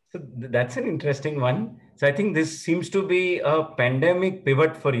 basically. So that's an interesting one. So I think this seems to be a pandemic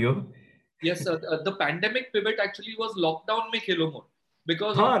pivot for you. Yes, the pandemic pivot actually was lockdown mein KheloMore.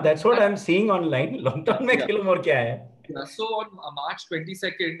 Because that's what I'm seeing online. Lockdown mein KheloMore kya hai? Yeah, so on March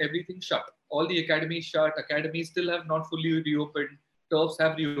 22nd, everything shut. All the academies shut. Academies still have not fully reopened. Turfs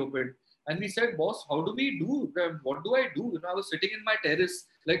have reopened. And we said, boss, how do we do? What do I do? I was sitting in my terrace,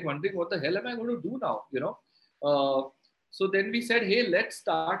 like wondering, what the hell am I going to do now? So then we said, hey, let's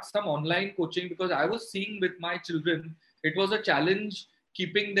start some online coaching, because I was seeing with my children, it was a challenge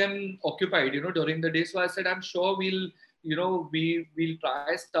keeping them occupied, during the day. So I said, I'm sure we'll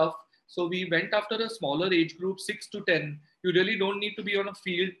try stuff. So we went after a smaller age group, 6 to 10. You really don't need to be on a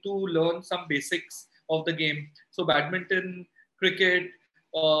field to learn some basics of the game. So badminton, cricket,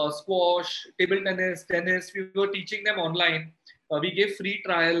 squash, table tennis, we were teaching them online. We gave free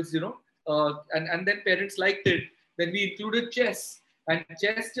trials, and then parents liked it. Then we included chess, and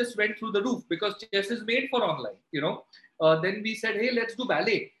chess just went through the roof because chess is made for online, Then we said, hey, let's do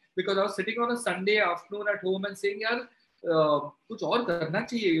ballet, because I was sitting on a Sunday afternoon at home and saying, yaar, kuch aur karna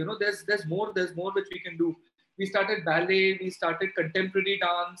chahiye, there's more which we can do. We started ballet, we started contemporary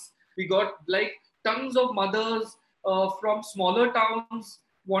dance. We got like tons of mothers from smaller towns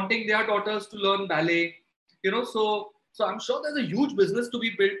wanting their daughters to learn ballet, so I'm sure there's a huge business to be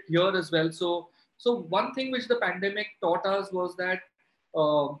built here as well. So one thing which the pandemic taught us was that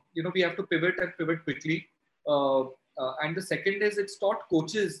we have to pivot and pivot quickly. And the second is it's taught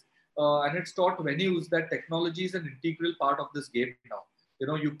coaches and it's taught venues that technology is an integral part of this game now.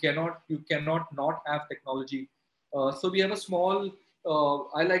 You cannot not have technology. So we have a small,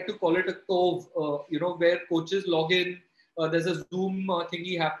 I like to call it a cove, where coaches log in. There's a Zoom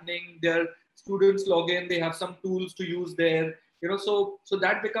thingy happening. Their students log in. They have some tools to use there. So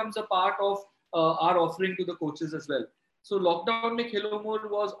that becomes a part of our offering to the coaches as well. So lockdown mein KheloMore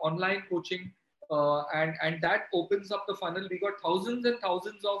was online coaching, and that opens up the funnel. We got thousands and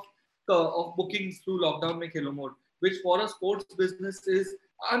thousands of bookings through lockdown mein KheloMore, which for a sports business is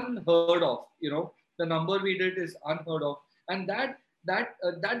unheard of. The number we did is unheard of, and that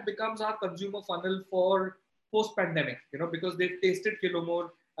becomes our consumer funnel for post-pandemic. Because they've tasted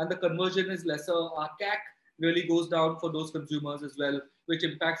KheloMore and the conversion is lesser. Our CAC really goes down for those consumers as well, which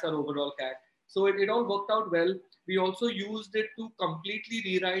impacts our overall CAC. So it all worked out well. We also used it to completely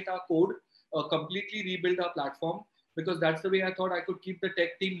rewrite our code, completely rebuild our platform, because that's the way I thought I could keep the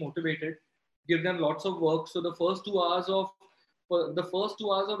tech team motivated, give them lots of work. So the first 2 hours of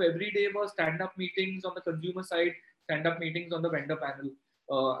every day were stand-up meetings on the consumer side, stand-up meetings on the vendor panel.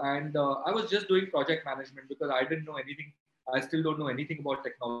 And I was just doing project management because I didn't know anything. I still don't know anything about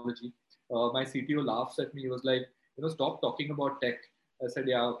technology. My CTO laughs at me. He was like, stop talking about tech. I said,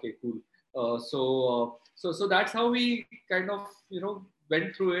 yeah, okay, cool. So that's how we kind of,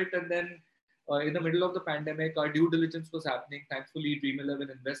 went through it. And then in the middle of the pandemic, our due diligence was happening. Thankfully, Dream11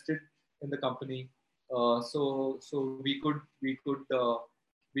 invested in the company. So we could live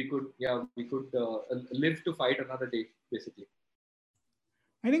to fight another day, basically.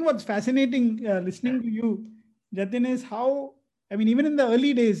 I think what's fascinating listening to you, Jatin, is how, even in the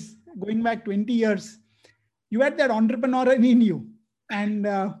early days, going back 20 years, you had that entrepreneur in you. And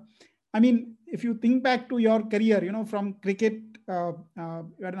if you think back to your career, from cricket, you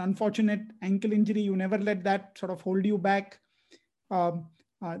had an unfortunate ankle injury. You never let that sort of hold you back.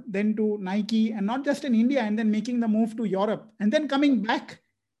 Then to Nike, and not just in India, and then making the move to Europe, and then coming back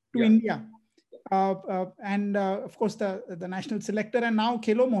to India. And of course, the National Selector, and now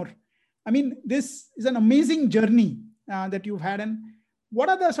KheloMore. This is an amazing journey that you've had. And what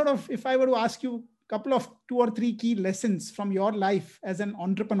are the sort of, if I were to ask you a couple of 2 or 3 key lessons from your life as an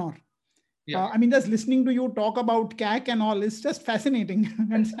entrepreneur? Yeah. Just listening to you talk about CAC and all is just fascinating,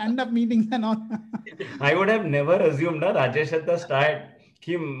 and stand-up meetings and all. I would have never assumed, Rajesh, at the start,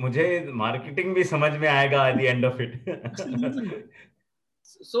 कि मुझे marketing भी समझ में आएगा at the end of it. Absolutely.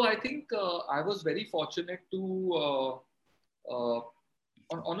 So I think I was very fortunate to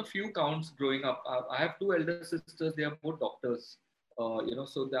on a few counts growing up. I have two elder sisters. They are both doctors.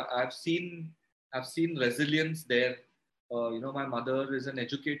 So I've seen resilience there. My mother is an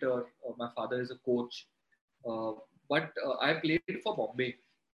educator. My father is a coach. But I played for Bombay,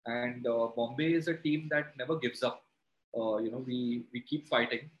 and Bombay is a team that never gives up. We keep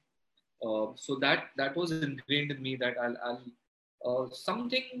fighting. So that was ingrained in me that I'll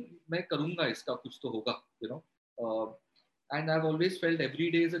something मैं करूँगा इसका कुछ तो होगा, uh, and I've always felt every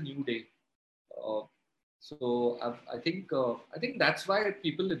day is a new day. Uh, I think that's why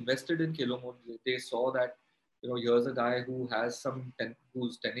people invested in KheloMore. They saw that here's a guy who has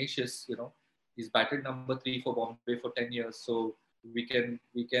who's tenacious. He's batted number 3 for Bombay for 10 years, so we can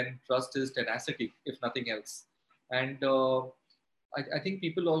trust his tenacity if nothing else. And I think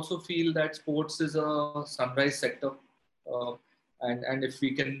people also feel that sports is a sunrise sector, uh, and if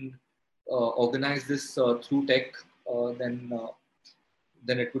we can organize this through tech, then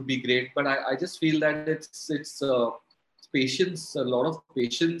it would be great. But I just feel that it's patience. A lot of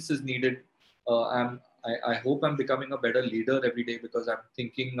patience is needed. I hope I'm becoming a better leader every day because I'm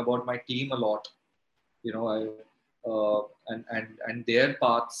thinking about my team a lot. And their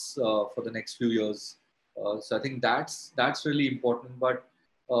paths for the next few years. So I think that's really important. But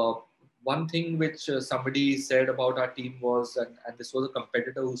uh, one thing which somebody said about our team was, and this was a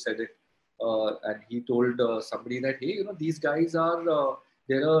competitor who said it, and he told somebody that, hey, these guys are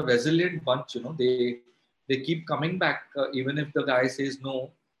they're a resilient bunch. They keep coming back even if the guy says no.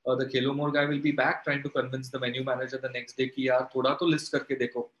 The KheloMore guy will be back trying to convince the menu manager the next day कि यार थोड़ा तो list करके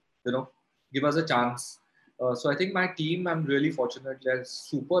देखो, give us a chance. So I think my team, I'm really fortunate. They're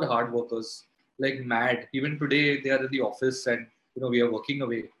super hard workers, like mad. Even today, they are in the office and we are working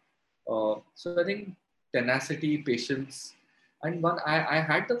away. So I think tenacity, patience, and I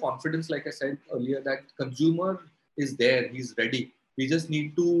had the confidence, like I said earlier, that consumer is there. He's ready. We just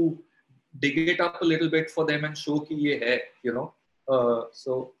need to dig it up a little bit for them and show ki ye hai.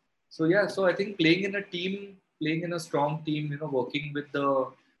 So yeah. So I think playing in a team, playing in a strong team, working with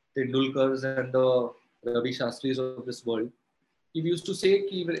the Tendulkars and the Ravi Shastris of this world. He used to say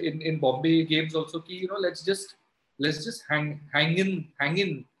ki in Bombay games also ki, let's just hang in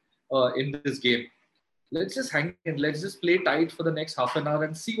this game. Let's just hang in. Let's just play tight for the next half an hour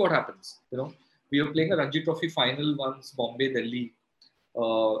and see what happens. We were playing a Ranji Trophy final once, Bombay Delhi,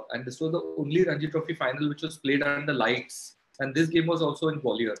 and this was the only Ranji Trophy final which was played under lights. And this game was also in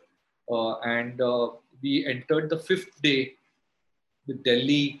Gwalior, and we entered the fifth day with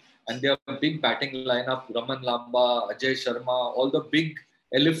Delhi and their big batting lineup, Raman Lamba, Ajay Sharma, all the big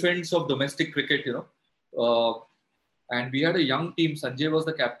elephants of domestic cricket, and we had a young team. Sanjay was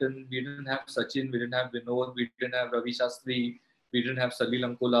the captain. We didn't have Sachin, we didn't have Vinod, we didn't have Ravi Shastri, we didn't have Salil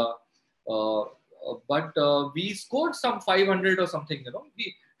Ankola. But we scored some 500 or something,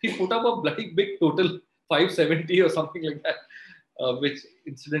 We put up a bloody big total, 570 or something like that, which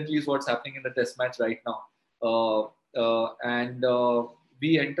incidentally is what's happening in the test match right now. And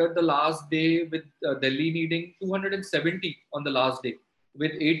we entered the last day with Delhi needing 270 on the last day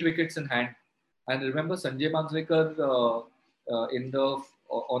with 8 wickets in hand. And remember Sanjay Manjrekar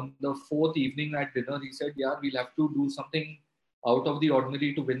on the fourth evening at dinner, he said, "Yeah, we'll have to do something out of the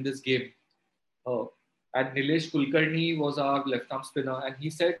ordinary to win this game." Uh, and Nilesh Kulkarni was our left-arm spinner, and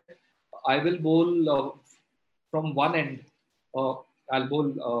he said, "I will bowl from one end. I'll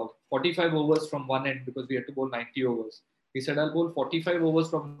bowl 45 overs from one end because we had to bowl 90 overs." He said, "I'll bowl 45 overs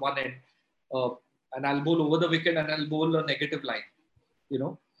from one end, uh, and I'll bowl over the wicket and I'll bowl a negative line, you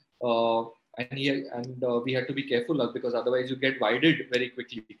know." And we had to be careful because otherwise you get wided very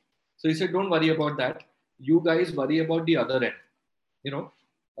quickly. So he said, "Don't worry about that. You guys worry about the other end." You know,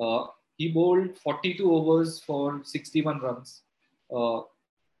 he bowled 42 overs for 61 runs. Uh,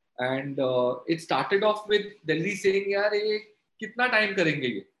 and it started off with Delhi saying, "Yaar, ye kitna time karenge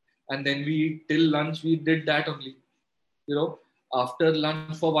ye?" And then till lunch, we did that only. After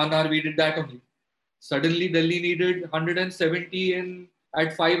lunch for 1 hour, we did that only. Suddenly, Delhi needed 170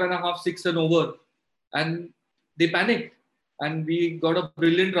 at 5.5, 6 and over. And they panicked. And we got a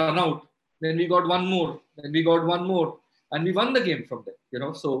brilliant run out. Then we got one more. Then we got one more. And we won the game from there,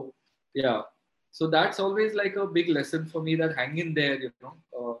 So, yeah. So that's always like a big lesson for me, that hang in there.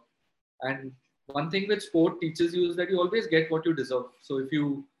 And one thing which sport teaches you is that you always get what you deserve. So if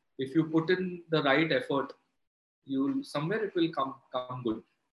you put in the right effort, somewhere it will come good.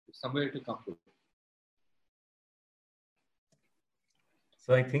 Somewhere it will come good.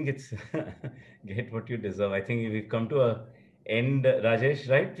 So I think it's get what you deserve. I think we've come to a end, Rajesh,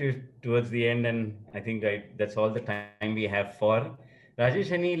 right? Towards the end, and I think that's all the time we have for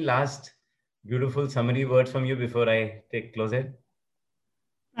Rajesh, any last beautiful summary words from you before I close it?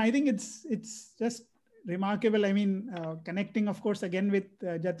 I think it's just remarkable. I mean, connecting, of course, again with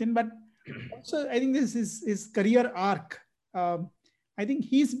Jatin, but also I think this is his career arc. I think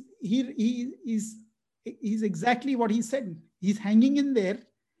he's exactly what he said. He's hanging in there,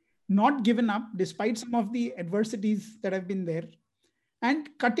 not given up despite some of the adversities that have been there, and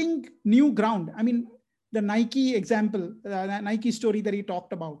cutting new ground. I mean, the Nike example, the Nike story that he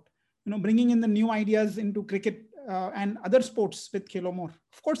talked about, bringing in the new ideas into cricket and other sports with KheloMore.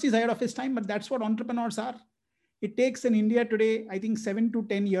 Of course, he's ahead of his time, but that's what entrepreneurs are. It takes in India today, I think, 7 to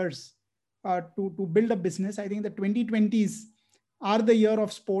 10 years to build a business. I think the 2020s are the year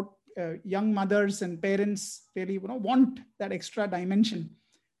of sport. Young mothers and parents really want that extra dimension.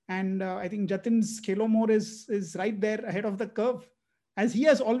 And I think Jatin's KheloMore is right there ahead of the curve, as he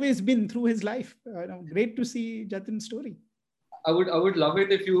has always been through his life. Great to see Jatin's story. I would love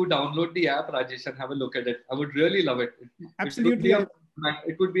it if you download the app, Rajesh, and have a look at it. I would really love it. Absolutely.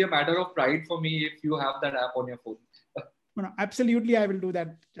 It would be a matter of pride for me if you have that app on your phone. Absolutely, I will do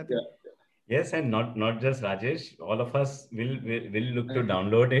that, Jatin. Yeah. Yes, and not just Rajesh. All of us will look to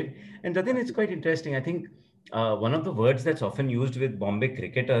download it. And Jatin, it's quite interesting. I think one of the words that's often used with Bombay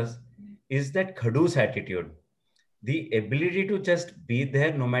cricketers is that Khadoos attitude, the ability to just be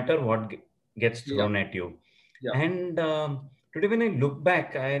there no matter what gets thrown at you. Yeah. And today, when I look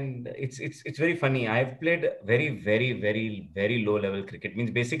back, and it's very funny. I've played very, very, very, very low level cricket.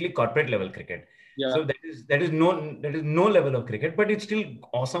 Means basically corporate level cricket. Yeah. So that is no level of cricket, but it's still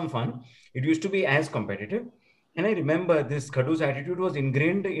awesome fun. It used to be as competitive, and I remember this Khadoos attitude was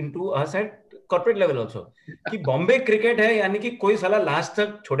ingrained into us at corporate level also. कि Bombay cricket है, यानी कि कोई साला last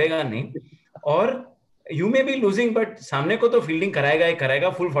तक छोड़ेगा नहीं, और you may be losing, but सामने को तो fielding कराएगा ही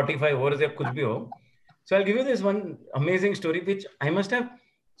कराएगा, full 45 overs या कुछ भी हो. So I'll give you this one amazing story, which I must have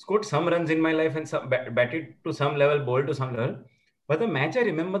scored some runs in my life and batted to some level, bowled to some level. But the match I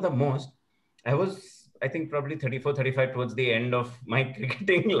remember the most, I was, I think, probably 34, 35 towards the end of my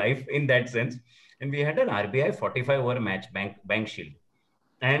cricketing life in that sense. And we had an RBI 45 over match, Bank Shield.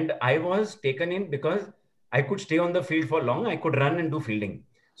 And I was taken in because I could stay on the field for long. I could run and do fielding.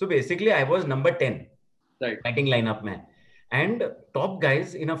 So basically, I was number 10 batting lineup man. And top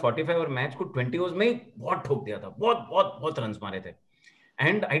guys in a 45 over match could 20 overs में बहुत ठोक दिया था, बहुत runs मारे थे.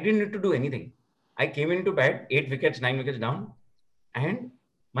 And I didn't need to do anything. I came into bat, 8 wickets, 9 wickets down, and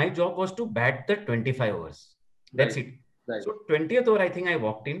my job was to bat the 25 overs. That's it. Right. So 20th over, I think I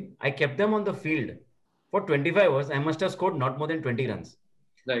walked in. I kept them on the field for 25 overs. I must have scored not more than 20 runs.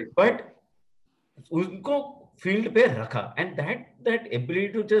 Right. But उनको field पे रखा, and that ability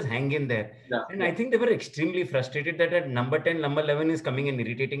to just hang in there. Yeah. And I think they were extremely frustrated that at number 10, number 11 is coming and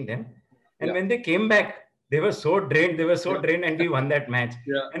irritating them. And when they came back, they were so drained. And we won that match.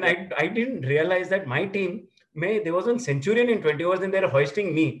 Yeah. And I didn't realize that my team, there was one centurion in 20 overs and they were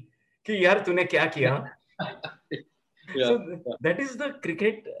hoisting me. कि यार तूने क्या किया? So that is the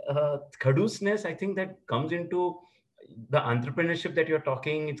cricket khadoosness, I think, that comes into the entrepreneurship that you're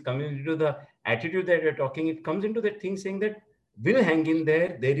talking. It's coming into the attitude that you're talking. It comes into that thing saying that we'll hang in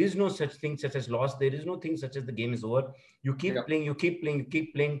there. There is no such thing such as loss. There is no thing such as the game is over. You keep playing, you keep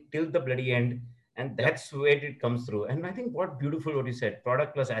playing till the bloody end. And that's where it comes through. And I think what beautiful what you said,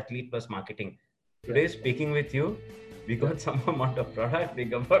 product plus athlete plus marketing. Today, speaking with you, we got some amount of product, we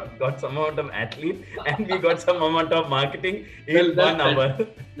got some amount of athlete, and we got some amount of marketing in 1 hour.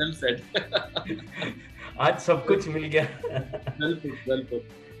 Well said. आज सब कुछ मिल गया. Well put.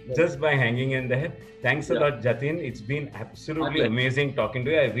 Just by hanging in there. Thanks a lot, Jatin. It's been absolutely amazing talking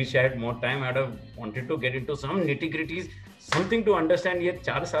to you. I wish I had more time. I'd have wanted to get into some nitty-gritties, something to understand ये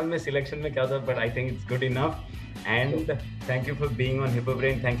 4 साल में selection में क्या था, but I think it's good enough. And thank you for being on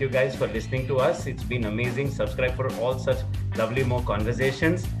hippoBrain. Thank you guys for listening to us. It's been amazing. Subscribe for all such lovely more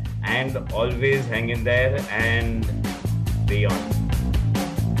conversations, and always hang in there and beyond.